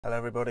Hello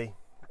everybody,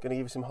 going to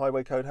give you some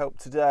highway code help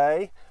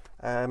today.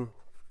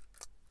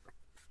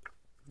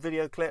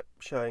 Video clip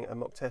showing a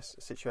mock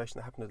test situation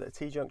that happened at a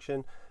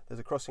T-junction. There's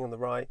a crossing on the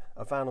right,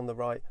 a van on the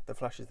right that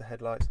flashes the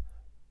headlights.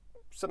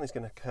 Something's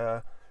going to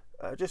occur.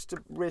 Just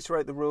to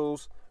reiterate the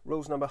rules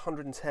number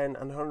 110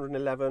 and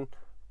 111.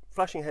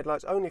 Flashing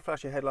headlights, only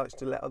flash your headlights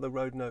to let other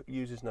road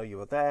users know you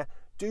are there.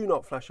 Do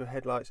not flash your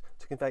headlights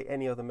to convey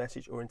any other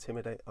message or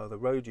intimidate other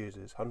road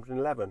users.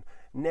 111.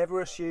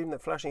 Never assume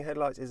that flashing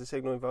headlights is a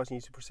signal inviting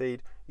you to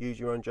proceed. Use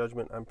your own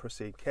judgment and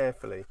proceed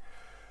carefully.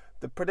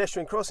 The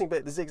pedestrian crossing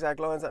bit, the zigzag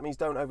lines, that means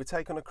don't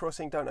overtake on a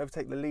crossing, don't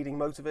overtake the leading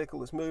motor vehicle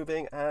that's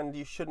moving, and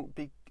you shouldn't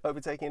be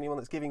overtaking anyone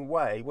that's giving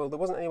way. Well, there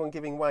wasn't anyone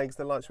giving way because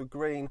the lights were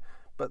green,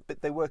 but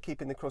they were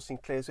keeping the crossing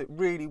clear, so it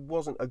really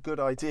wasn't a good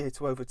idea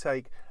to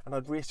overtake. And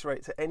I'd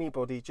reiterate to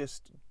anybody,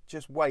 just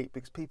wait,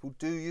 because people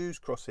do use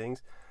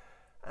crossings,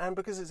 and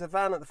because it's a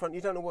van at the front, you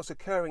don't know what's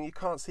occurring, you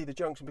can't see the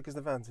junction because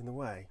the van's in the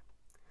way.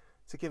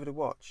 So give it a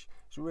watch.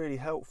 It's really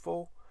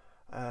helpful.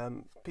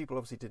 People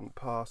obviously didn't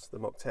pass the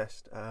mock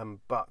test,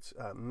 but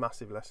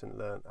massive lesson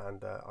learned,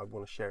 and I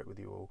want to share it with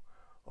you all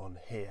on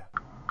here.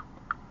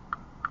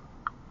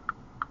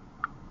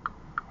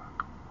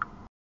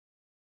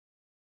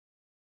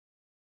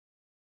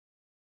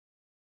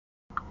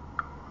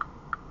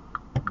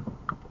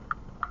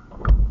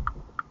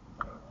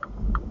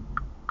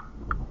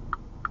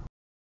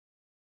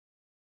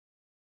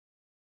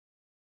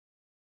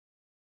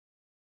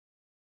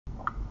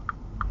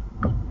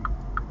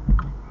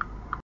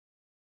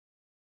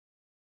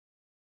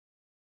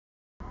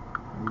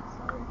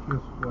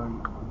 Just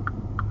wait.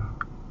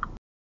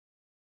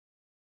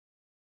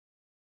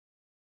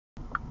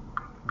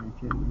 Very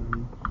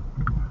gently.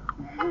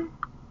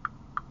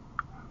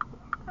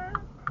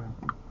 Okay,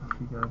 off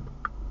you go.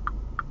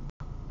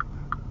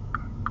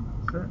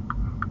 That's it.